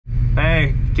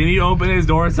Can you open his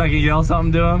door so I can yell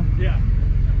something to him? Yeah.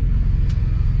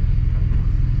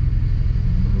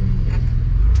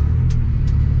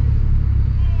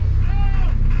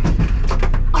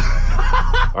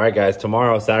 All right, guys,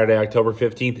 tomorrow, Saturday, October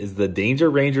 15th, is the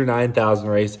Danger Ranger 9000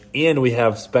 race, and we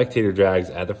have spectator drags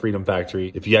at the Freedom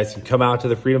Factory. If you guys can come out to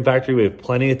the Freedom Factory, we have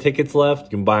plenty of tickets left.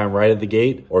 You can buy them right at the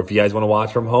gate, or if you guys want to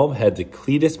watch from home, head to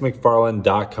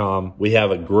CleetusMcFarland.com. We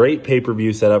have a great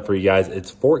pay-per-view set up for you guys.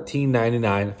 It's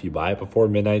 $14.99 if you buy it before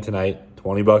midnight tonight.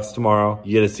 $20 tomorrow.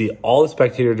 You get to see all the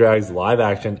spectator drags, live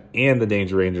action, and the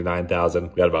Danger Ranger 9000.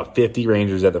 We got about 50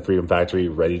 Rangers at the Freedom Factory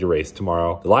ready to race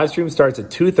tomorrow. The live stream starts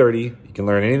at 2:30. You can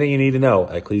learn anything you need to know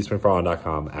at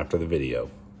CleetusMcFarland.com after the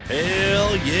video.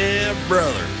 Hell yeah,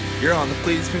 brother. You're on the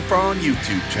Cleetus McFarland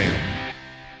YouTube channel.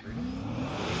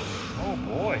 Oh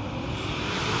boy.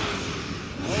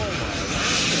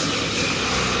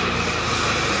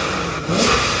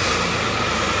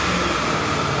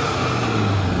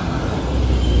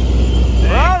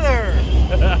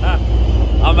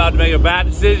 I'm about to make a bad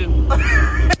decision.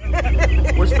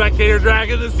 We're spectator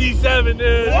dragging the C7,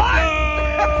 dude. What?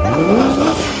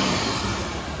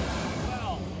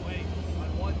 Well, wait, on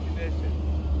one condition.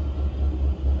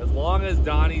 As long as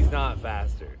Donnie's not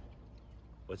faster.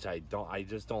 Which I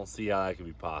just don't see how that could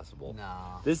be possible.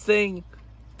 No. This thing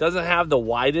doesn't have the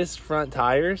widest front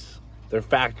tires. They're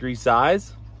factory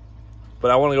size. But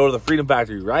I want to go to the Freedom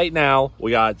Factory right now. We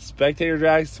got spectator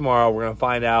drags tomorrow. We're going to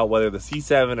find out whether the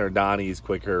C7 or Donnie is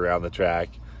quicker around the track.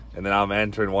 And then I'm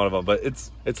entering one of them. But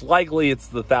it's likely it's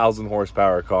the 1,000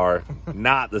 horsepower car,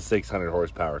 not the 600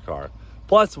 horsepower car.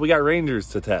 Plus, we got Rangers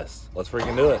to test. Let's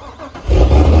freaking do it.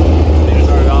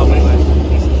 Start it off anyway.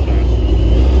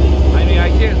 I mean, I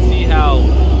can't see how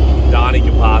Donnie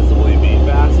could possibly be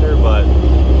faster, but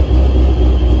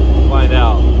we'll find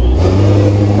out.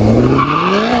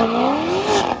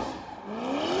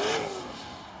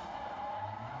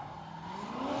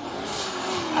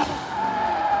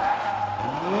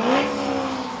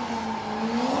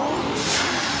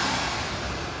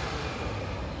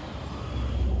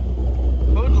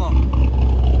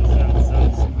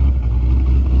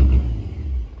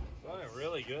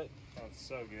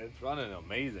 So good. It's running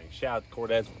amazing. Shout out to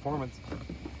Cordet's Performance.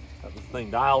 Got this thing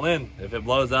dialed in. If it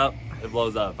blows up, it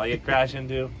blows up. If I get crashed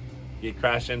into,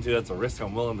 that's a risk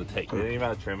I'm willing to take. Anything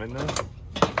about trimming this?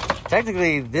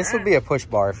 Technically, this would be a push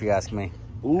bar if you ask me.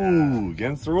 Ooh,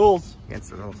 against the rules. Against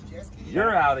the rules.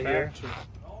 You're out of here.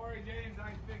 Don't worry, James,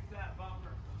 I can fix that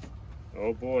bumper.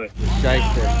 Oh boy.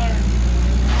 Shyster.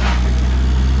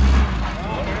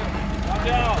 Watch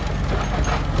out.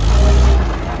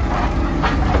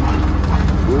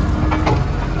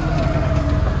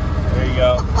 There you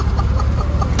go.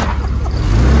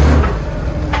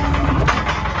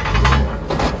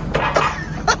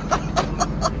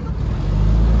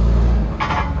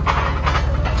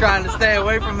 Trying to stay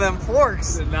away from them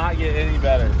forks. Did not get any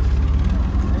better.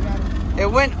 It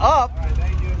went up. All right,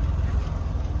 thank you.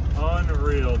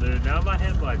 Unreal, dude. Now my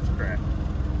headlight's cracked.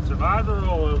 Survive the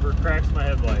rollover, cracks my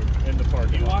headlight in the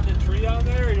parking lot. You want the tree on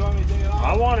there, or you want me to take it off?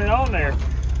 I want it on there.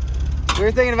 We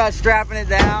were thinking about strapping it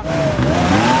down.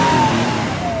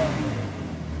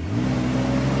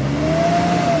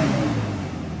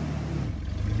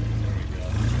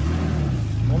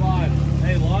 Hold on.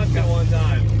 Hey, launch it one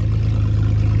time.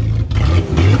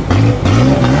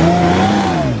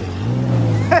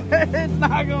 It's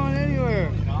not going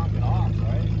anywhere. Knock it off,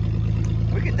 right?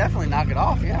 We could definitely knock it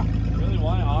off, yeah. You really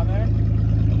want it on there?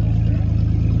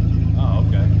 Oh,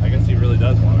 okay. I guess he really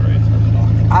does want to race.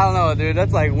 I don't know, dude.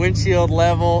 That's like windshield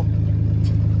level.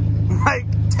 Like,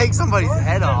 take somebody's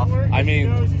head off. I mean,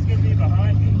 he knows he's gonna be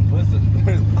behind me. Listen,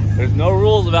 there's no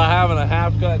rules about having a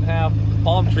half cut and half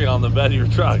palm tree on the bed of your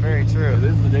truck. That's very true.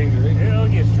 This is the danger. It'll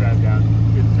get strapped down.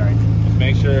 Get tight. Just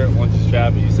make sure once you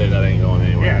strap it, you say that ain't going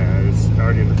anywhere. Yeah, it's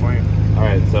already in the plan. All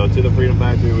right, so to the Freedom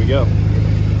Factory we go.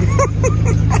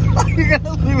 You're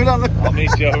gonna leave it on the I'll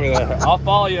meet you over there. I'll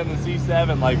follow you in the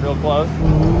C7, like real close.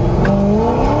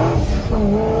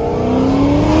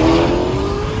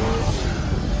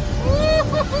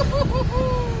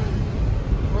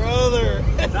 brother.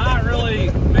 Not really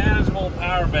manageable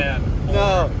power band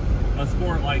for a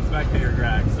sport like spectator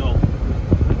drag. So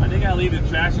I think I leave the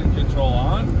traction control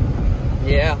on.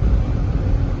 Yeah.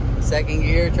 Second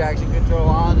gear, traction control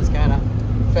on, just kind of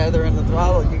feathering the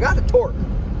throttle. You got the torque.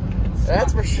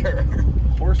 That's for sure.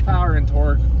 Horsepower and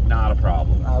torque, not a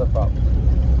problem. Not a problem.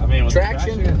 I mean, with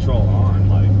Traction the traction control on,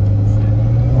 like,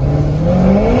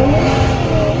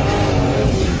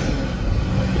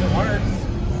 it works.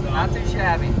 So Not too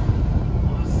shabby.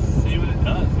 we'll see what it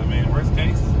does. I mean, worst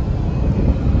case,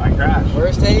 I crash.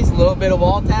 Worst case, a little bit of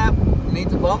wall tap,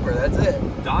 needs a bumper, that's it.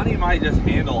 Donnie might just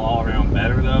handle all around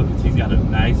better though, because he's got a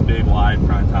nice big wide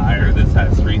front tire. This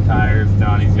has 3 tires.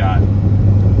 Donnie's got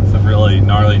some really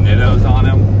gnarly nittos on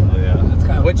him. Oh yeah, that's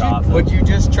kind of Would you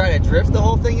just try to drift the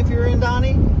whole thing if you were in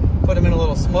Donnie? Put him in a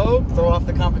little smoke, throw off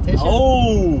the competition?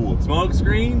 Oh, smoke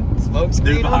screen? Smoke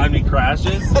screen. Dude behind me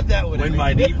crashes. That would win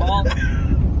by default.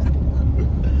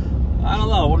 I don't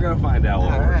know. We're gonna find out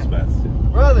what works best.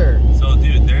 Brother. So,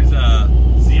 dude, there's a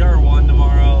ZR1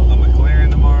 tomorrow, a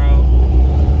McLaren tomorrow.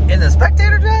 In the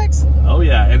spectator drags? Oh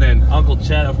yeah, and then Uncle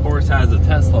Chet, of course, has a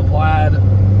Tesla Plaid.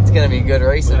 It's gonna be good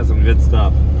racing. Has some good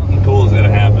stuff. Something cool is gonna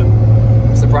happen.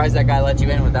 I'm surprised that guy let you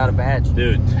in without a badge.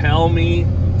 Dude, tell me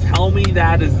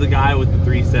that is the guy with the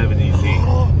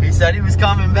 370Z. He said he was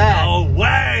coming back. No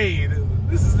way!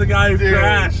 This is the guy who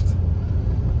crashed.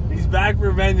 He's back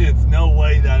for vengeance. No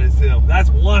way that is him. That's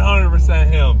 100%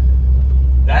 him.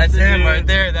 That's him right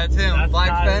there. That's him. That's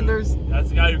Black fenders. That's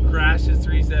the guy who crashed his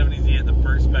 370Z at the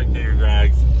first spectator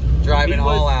drags. Driving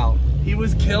all out. He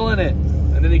was killing it.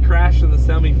 And then he crashed in the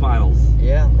semifinals.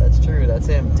 Yeah, that's true. That's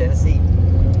him. Tennessee.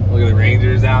 Look at the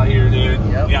Rangers out here, dude.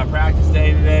 Yep. We got practice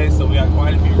day today, so we got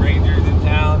quite a few Rangers in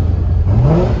town.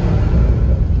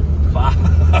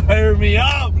 Fire me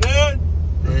up, dude.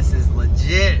 This is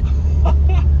legit.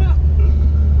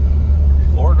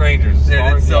 Ford Rangers. Dude,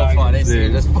 it's so funny.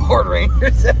 Dude, there's Ford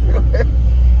Rangers everywhere.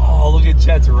 Oh, look at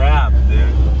Chet's wrap,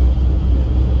 dude.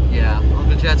 Yeah,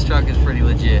 Uncle Chet's truck is pretty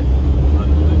legit.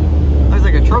 Looks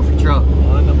like a trophy truck.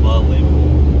 Unbelievable.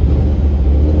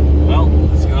 Well,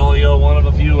 this can only go one of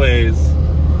a few ways.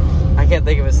 I can't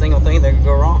think of a single thing that could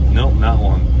go wrong. Nope, not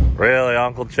one. Really,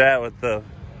 Uncle Chet with the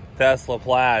Tesla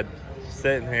Plaid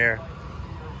sitting here.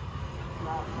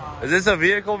 Is this a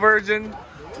vehicle version?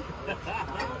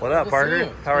 What up,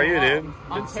 partner? How are you, dude?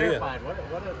 I'm Good to see you. terrified. What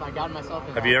if I got myself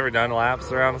in? Have you ever done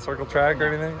laps around the circle track or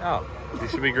anything? Oh, you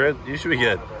should be good. You should be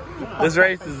good. This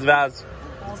race is about as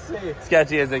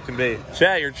sketchy as it can be.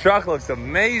 Chet, your truck looks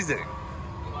amazing.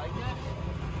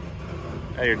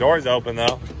 Hey, your door's open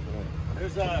though.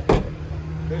 There's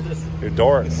this. Your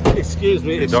door. Excuse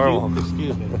me. Your door won't.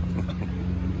 Excuse me.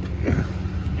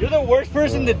 You're the worst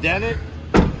person to dent it.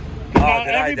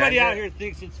 Everybody out here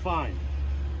thinks it's fine.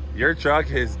 Your truck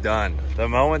is done. The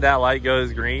moment that light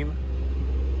goes green.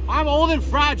 I'm old and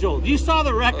fragile. You saw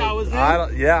the wreck I was in.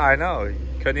 Yeah, I know. You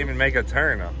couldn't even make a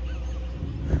turn.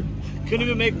 Couldn't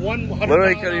even make 100.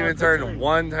 Literally couldn't even turn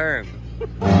one turn.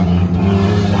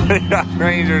 We got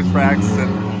Rangers practicing.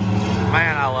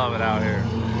 Man, I love it out here.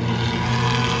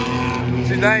 What's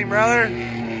your name, brother?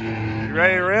 You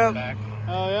ready to rip?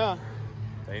 Oh yeah.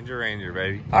 Danger Ranger,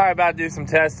 baby. All right, about to do some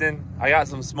testing. I got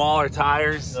some smaller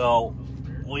tires, so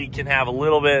we can have a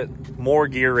little bit more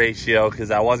gear ratio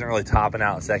because I wasn't really topping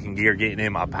out second gear, getting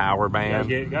in my power band.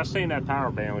 You gotta stay in that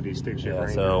power band with these stick shift. Yeah,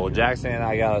 so Jackson and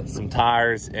I got some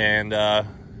tires, and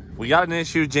we got an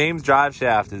issue. James' drive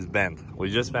shaft is bent. We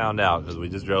just found out because we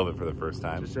just drove it for the first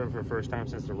time. Just drove it for the first time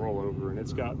since the rollover, and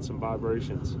it's got some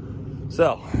vibrations.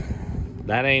 So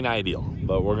that ain't ideal,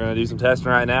 but we're gonna do some testing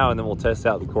right now, and then we'll test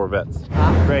out the Corvettes.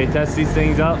 Ready to test these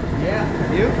things up? Yeah,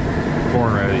 you?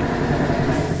 Born ready.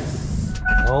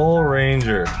 Oh,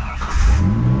 Ranger.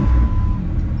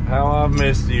 How I've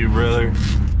missed you, brother.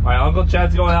 All right, Uncle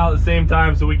Chet's going out at the same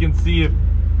time so we can see if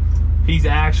he's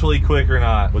actually quick or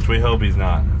not, which we hope he's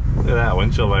not. Look at that,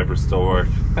 windshield wipers still work.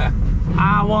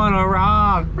 I wanna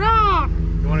rock.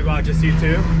 You wanna go out just you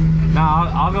two? No,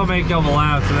 I'll go make a couple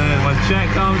laps, and then when Chet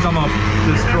comes, I'm gonna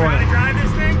destroy it. Drive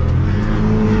this thing?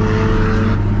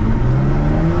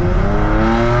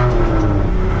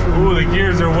 Ooh, the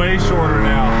gears are way shorter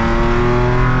now.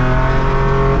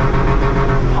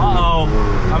 Uh-oh,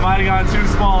 I might have gotten too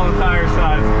small on the tire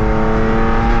size.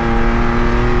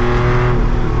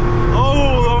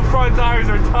 Oh, those front tires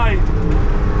are tight.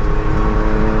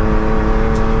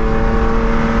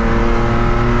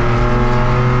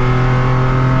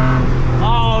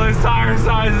 Oh, this tire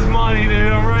size is money,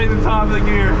 dude. I'm right at the top of the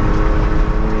gear.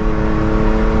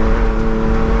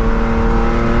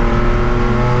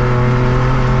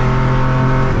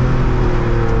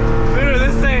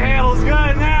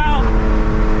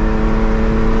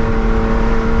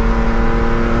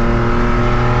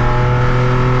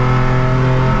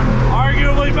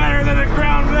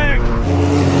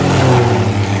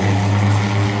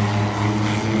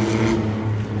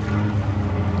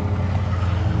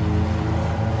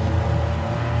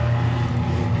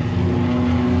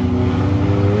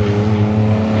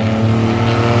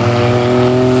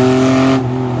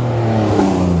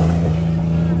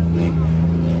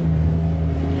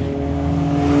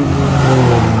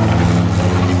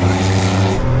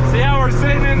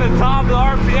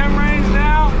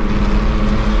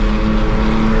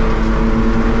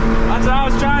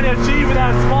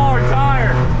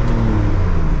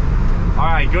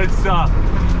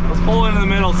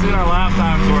 we'll see what our lap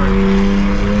times were.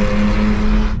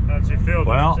 How'd you feel?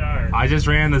 Well, I just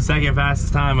ran the second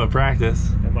fastest time of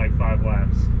practice. In like 5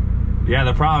 laps. Yeah,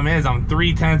 the problem is I'm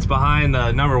 3/10 behind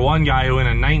the number 1 guy who went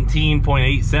a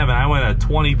 19.87. I went a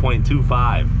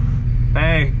 20.25.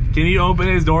 Hey, can you open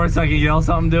his door so I can yell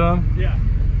something to him? Yeah.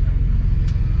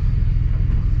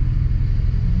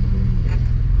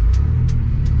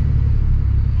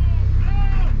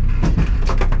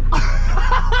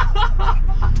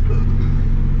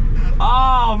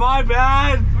 Oh, my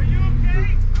bad. Are you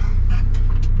okay?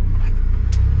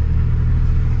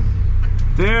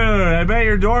 Dude, I bet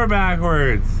your door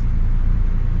backwards.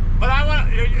 But I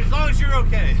want, as long as you're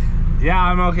okay. Yeah,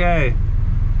 I'm okay.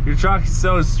 Your truck is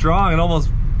so strong, it almost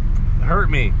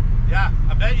hurt me. Yeah,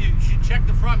 I bet you should check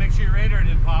the front, make sure your radar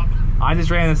didn't pop. I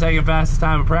just ran the second fastest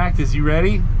time of practice. You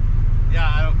ready?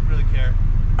 Yeah, I don't really care.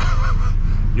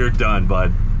 You're done,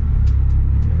 bud.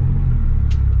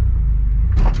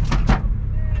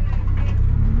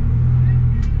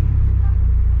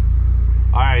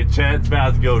 All right, Chet's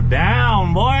about to go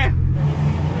down, boy.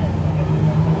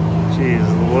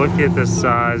 Jeez, look at the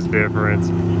size difference.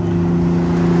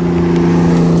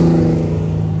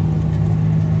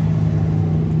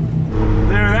 Dude,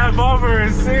 that bumper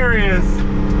is serious.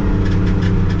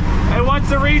 Hey, what's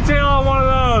the retail on one of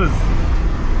those?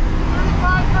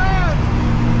 35 grand!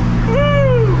 Woo!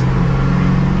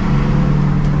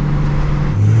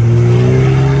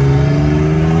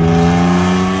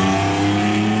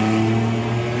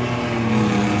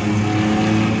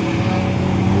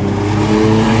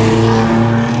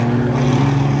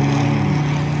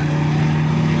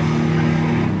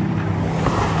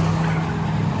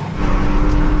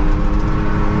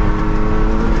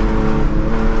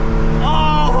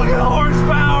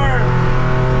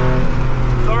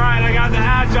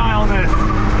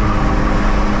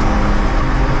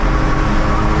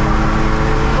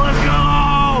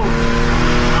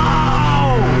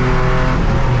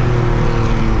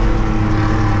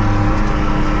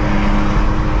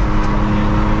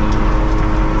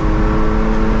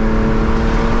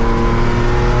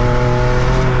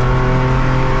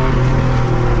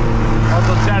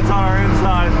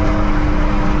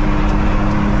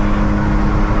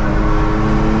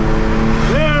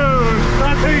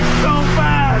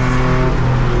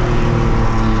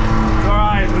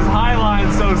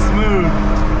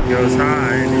 Goes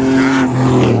high and he's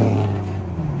driving.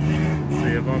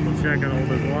 See if Uncle Chet can hold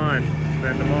his line,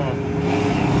 bend them off.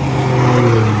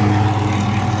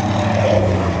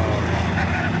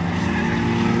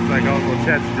 Looks like Uncle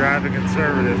Chet's driving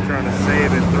conservative, trying to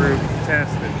save it through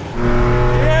testing.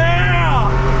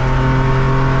 Yeah!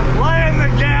 Laying the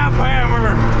gap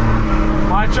hammer.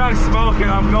 My truck's smoking,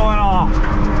 I'm going off.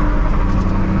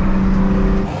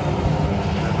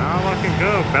 Not looking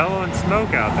good, bellowing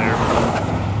smoke out there.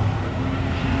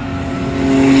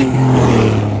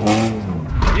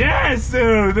 Yes,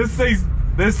 dude! This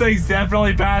thing's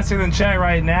definitely faster than Chet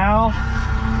right now.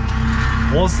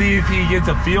 We'll see if he gets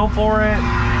a feel for it.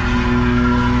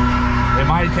 It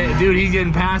might take, dude, he's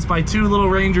getting passed by 2 little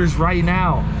Rangers right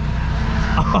now.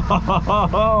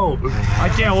 Oh, I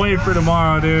can't wait for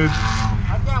tomorrow, dude.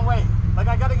 I can't wait. Like,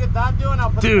 I gotta get that doing, I'll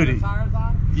put the other tires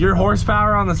on. Your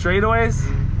horsepower on the straightaways?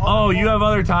 Oh, you have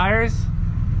other tires?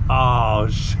 Oh,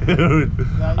 shoot.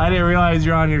 I didn't realize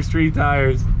you're on your street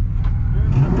tires.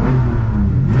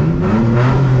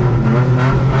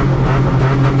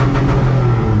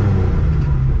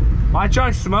 My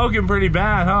truck's smoking pretty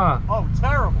bad, huh? Oh,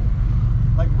 terrible.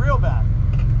 Like, real bad.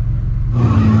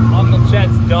 Uncle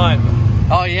Chet's done.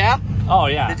 Oh, yeah? Oh,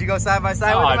 yeah. Did you go side by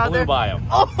side with him I out blew there? by him.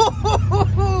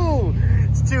 Oh,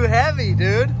 it's too heavy,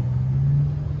 dude.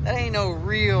 That ain't no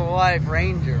real life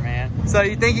Ranger, man. So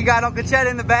you think you got Uncle Chet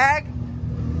in the bag?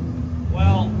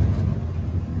 Well,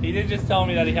 he did just tell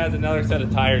me that he has another set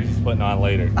of tires he's putting on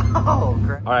later. Oh,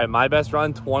 great. All right, my best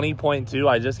run, 20.2.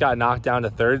 I just got knocked down to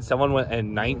 3rd. Someone went at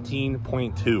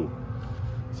 19.2.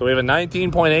 So we have a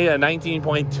 19.8 and a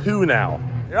 19.2 now.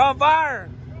 You're on fire.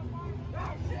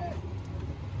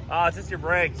 Oh, it's just your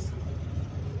brakes.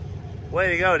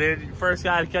 Way to go, dude. You're first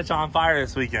guy to catch on fire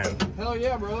this weekend. Hell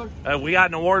yeah, brother. We got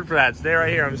an award for that. Stay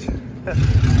right here.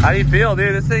 How do you feel,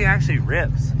 dude? This thing actually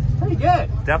rips. Pretty good.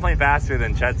 Definitely faster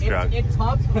than Chet's truck. It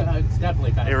tops, it's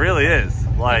definitely faster. It really is.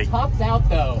 Like, it tops out,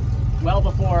 though, well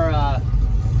before, I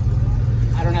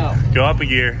don't know. Go up a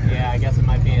gear. Yeah, I guess it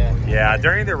might be a... Yeah,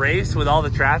 during the race with all the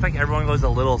traffic, everyone goes a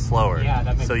little slower. Yeah,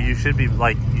 that makes so sense. you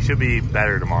should be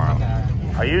better tomorrow. Okay.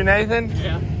 Are you Nathan?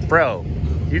 Yeah. Bro,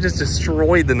 you just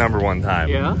destroyed the number 1 time.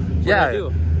 Yeah? Yeah.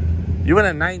 You went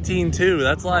at 19.2.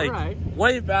 That's like right.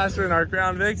 way faster than our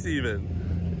Crown Vics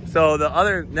even. So the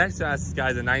other next fastest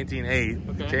guy's a 19.8,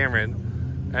 Okay.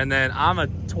 Cameron, and then I'm a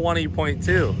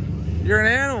 20.2. You're an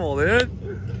animal,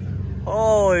 dude.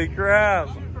 Holy crap.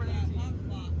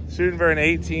 Shooting for an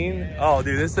 18? Oh,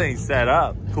 dude, this thing's set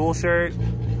up. Cool shirt.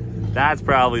 That's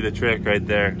probably the trick right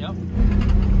there. Yep.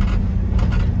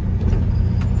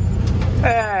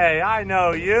 Hey, I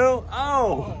know you.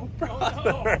 Oh,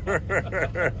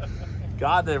 brother.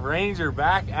 Got the Ranger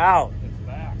back out. It's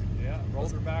back. Yeah,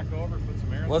 rolled her back over, put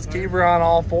some air in Let's the keep tire. her on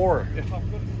all four. Yeah, I'm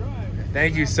gonna try.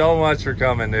 Thank you so much for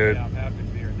coming, dude. Yeah, I'm happy to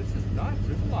be here. This is nuts.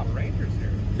 There's a lot of Rangers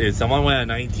here. Dude, someone went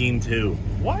at 19.2.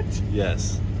 What?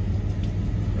 Yes.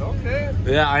 Okay.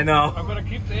 Yeah, I know. I'm gonna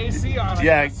keep the AC on. I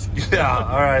Yeah, guess. yeah,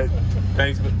 all right.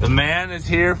 Thanks. The man is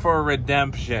here for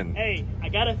redemption. Hey, I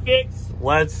got it fixed.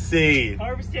 Let's see.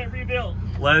 100% rebuilt.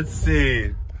 Let's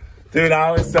see. Dude,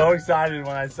 I was so excited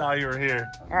when I saw you were here.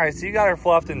 All right, so you got her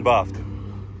fluffed and buffed.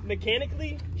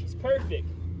 Mechanically, she's perfect.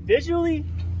 Visually,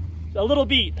 a little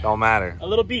beat. Don't matter. A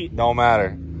little beat. Don't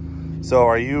matter. So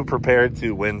are you prepared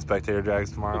to win spectator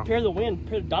drags tomorrow? Prepare to win.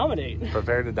 Prepare to dominate.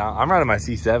 Prepared to down. I'm running my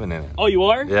C7 in it. Oh, you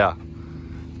are? Yeah.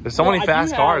 There's so Well, many I do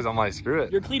fast have cars, I'm like, screw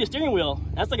it. Your Cleetus steering wheel.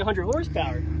 That's like 100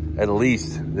 horsepower. At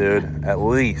least, dude, at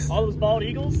least. All those bald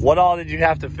eagles. What all did you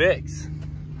have to fix?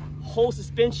 Whole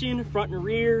suspension, front and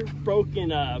rear, broken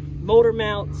motor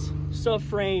mounts,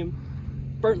 subframe,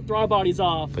 burnt throttle bodies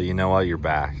off. But you know what? You're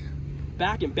back.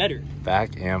 Back and better.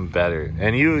 Back and better.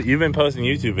 And you've been posting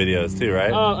YouTube videos too,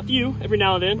 right? A few, every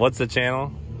now and then. What's the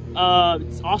channel?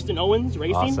 It's Austin Owens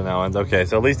Racing. Austin Owens. Okay,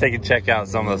 so at least they can check out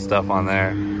some of the stuff on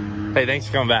there. Hey, thanks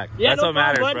for coming back. Yeah, That's no what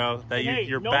problem, matters, bud. bro. That Hey,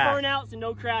 you're no back. burnouts and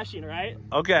no crashing, right?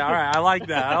 Okay, all right. I like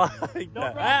that. I like No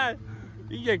that. problem. Ah,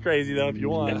 you can get crazy though if you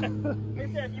want.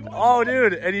 If you want- Oh,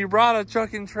 dude, and you brought a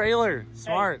truck and trailer.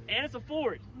 Smart. Hey, and it's a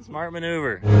Ford. Smart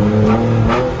maneuver.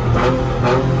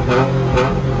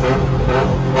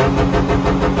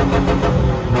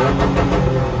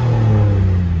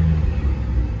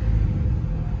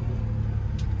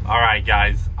 All right,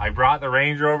 guys, I brought the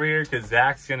Ranger over here because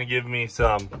Zach's gonna give me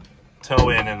some toe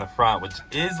in the front, which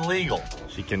is legal.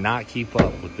 She cannot keep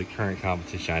up with the current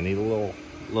competition. I need a little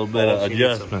bit of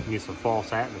adjustment. Need some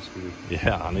false atmosphere.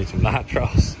 Yeah, I need some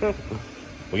nitros.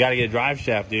 We got to get a drive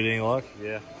shaft, dude. Any luck?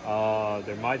 Yeah.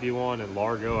 There might be one in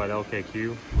Largo at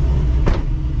LKQ.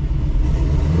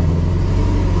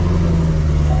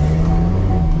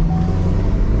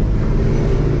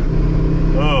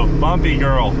 Oh, bumpy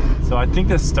girl. So I think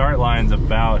the start line's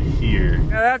about here. Yeah,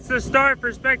 that's the start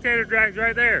for spectator drags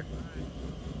right there.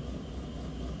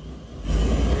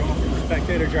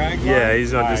 Spectator drag? Yeah,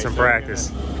 he's gonna All do right, some so we're practice.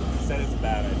 gonna- Said it's a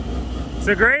bad idea. It's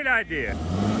a great idea.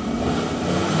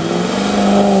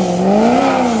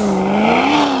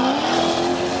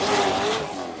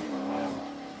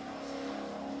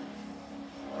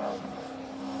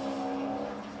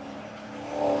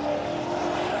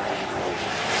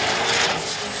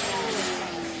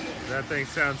 That thing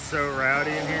sounds so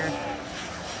rowdy in here.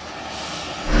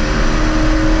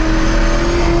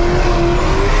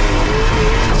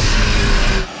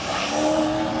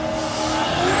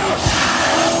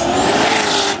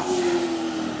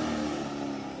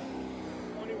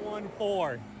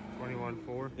 Four.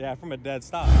 21.4. Yeah, from a dead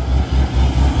stop. It's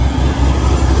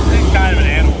kind of an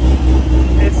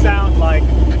animal. It sounds like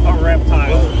a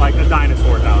reptile, like a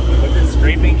dinosaur down. Was it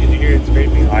scraping? Did you hear it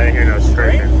scraping? I didn't hear no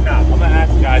scraping. No. I'm gonna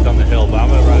ask the guys on the hill, but I'm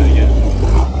gonna run it again.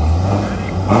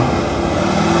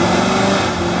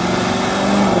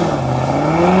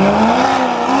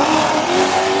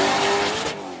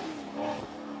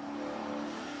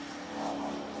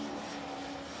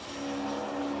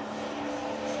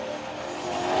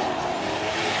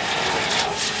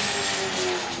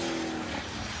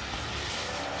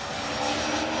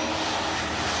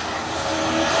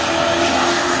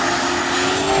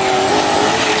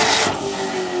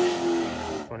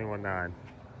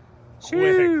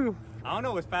 Quick. I don't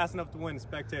know if it's fast enough to win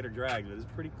spectator drag, but it's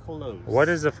pretty close. What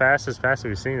is the fastest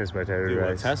we've seen in spectator Dude, well,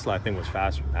 drags? Tesla, I think, was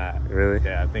faster than that. Really?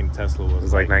 Yeah, I think Tesla was, It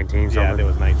was like 19 something? Yeah, there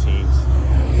was 19s.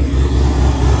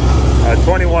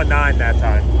 21.9 that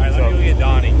time. All right, let me go get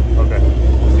Donnie. Okay.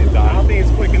 Let's get Donnie. I don't think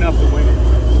it's quick enough to win it.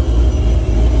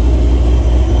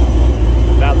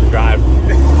 About to drive.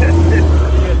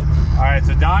 All right,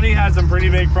 so Donnie has some pretty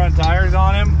big front tires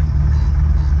on him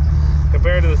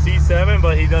compared to the C7,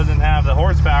 but he doesn't have the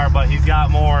horsepower, but he's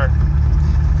got more,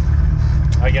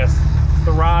 I guess,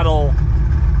 throttle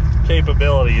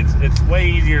capability. It's way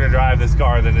easier to drive this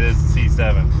car than it is the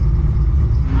C7.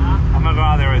 I'm gonna go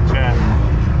out there with Chet.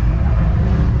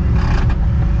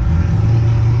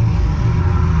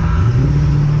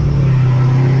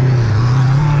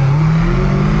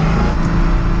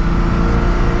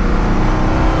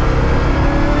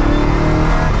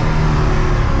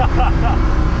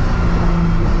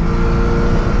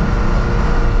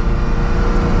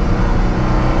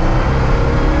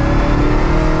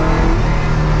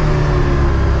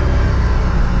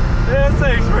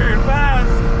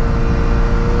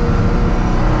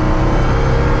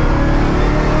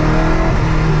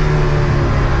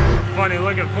 funny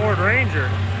looking Ford Ranger.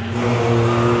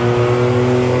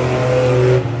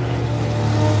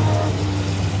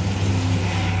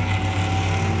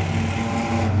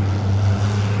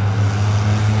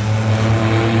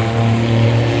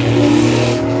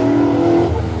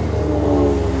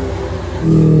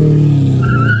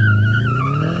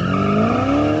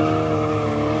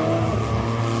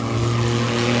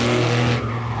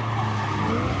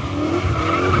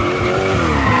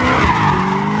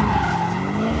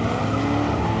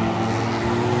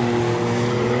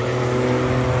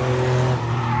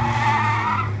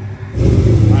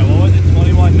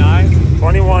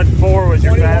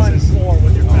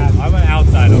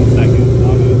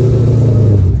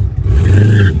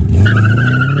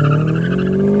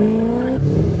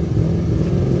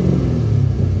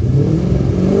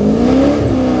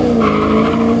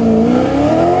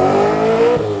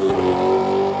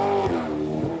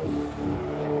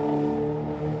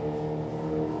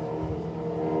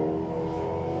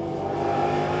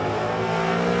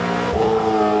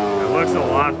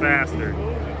 Faster.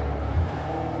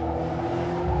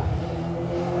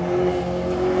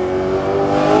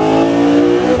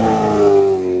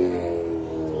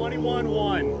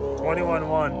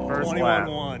 21-1 first lap.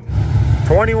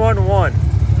 21-1.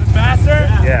 Faster?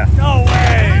 Yeah. No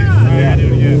way! Yeah, do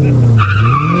it again.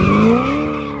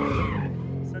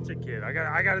 Such a kid.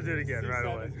 I gotta do it again right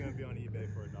away. It's gonna be on eBay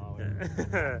for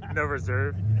 $1. No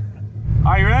reserve.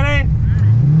 Are you ready?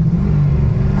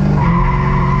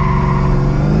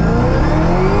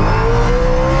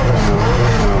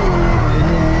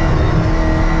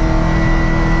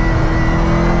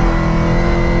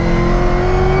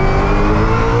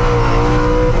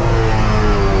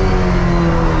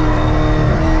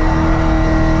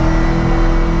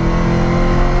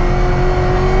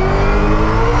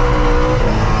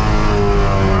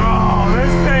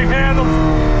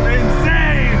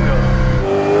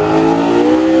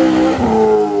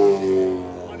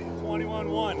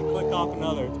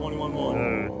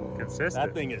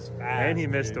 That thing is fast. And he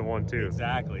missed a one too.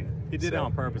 Exactly. He did it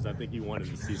on purpose. I think he wanted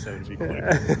to see something to be quick.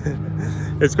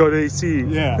 Let's go to AC.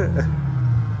 Yeah.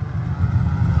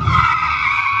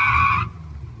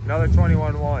 Another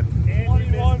 21-1.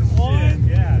 21-1.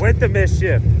 Yeah. With the missed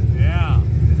shift. Yeah.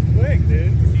 It's quick,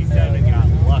 dude. C7 got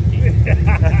lucky.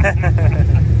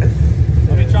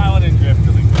 Let me try one and drift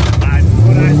really quick. That's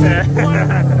what I said.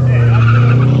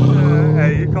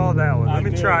 Hey, you called that one. Let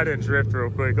me try to drift real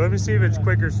quick. Let me see if it's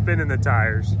quicker spinning the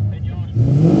tires.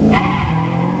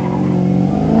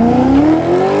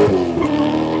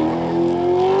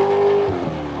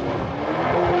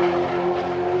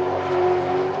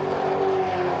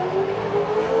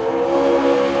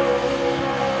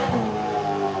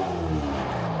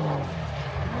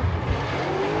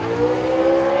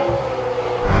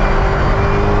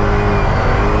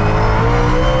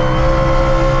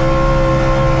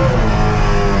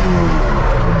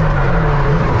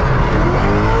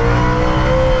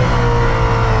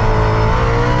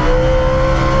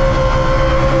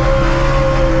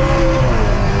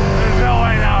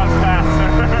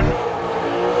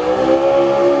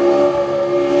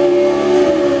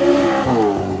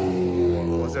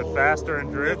 Faster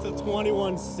and drift? It's a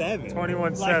 21-7.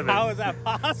 21-7. Like, how is that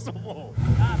possible?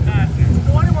 Not faster.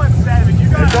 21-7. You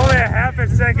got It's only a half a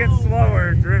second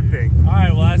slower drifting. All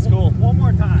right, well, that's cool. one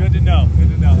more time. Good to know. Good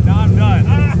to know. Now I'm done.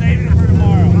 I'm saving it for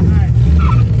tomorrow. All right.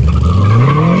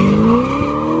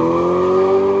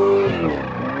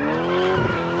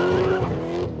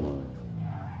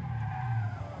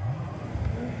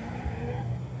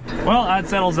 Well, that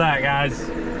settles that, guys.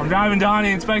 I'm driving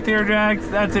Donnie and Spectator Drags.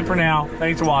 That's it for now.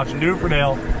 Thanks for watching. Do it for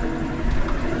Dale.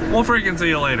 We'll freaking see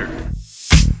you later.